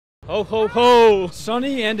Ho, ho, ho!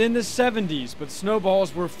 Sunny and in the 70s, but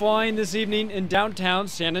snowballs were flying this evening in downtown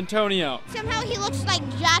San Antonio. Somehow he looks like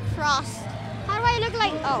Jack Frost. How do I look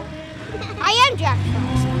like? Oh, I am Jack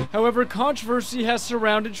Frost. However, controversy has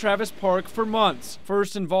surrounded Travis Park for months,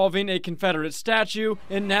 first involving a Confederate statue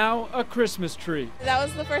and now a Christmas tree. That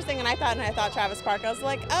was the first thing when I thought Travis Park. I was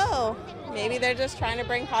like, oh, maybe they're just trying to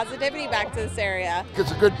bring positivity back to this area.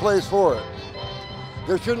 It's a good place for it.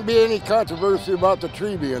 There shouldn't be any controversy about the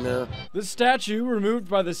tree being there. The statue, removed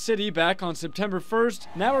by the city back on September 1st,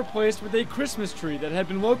 now replaced with a Christmas tree that had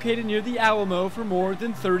been located near the Alamo for more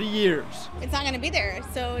than 30 years. It's not going to be there,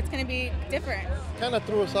 so it's going to be different. Kind of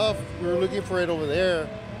threw us off. We were looking for it over there,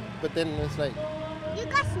 but then it's like, You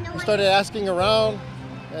guys know we started asking around,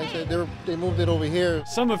 and said they moved it over here.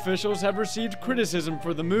 Some officials have received criticism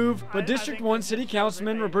for the move, but District 1 City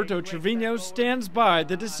Councilman Roberto Trevino stands by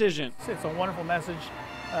the decision. It's a wonderful message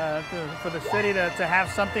for the city to have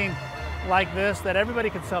something like this that everybody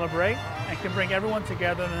can celebrate and can bring everyone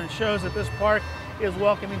together, and it shows that this park is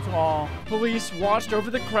welcoming to all. Police watched over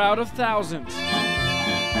the crowd of thousands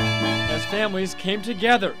as families came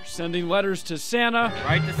together, sending letters to Santa,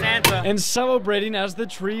 and celebrating as the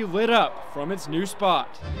tree lit up from its new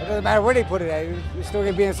spot. It doesn't matter where they put it at, it's still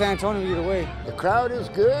gonna be in San Antonio either way. The crowd is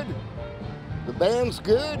good, the band's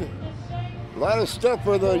good, a lot of stuff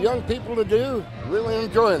for the young people to do, really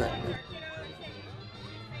enjoying it.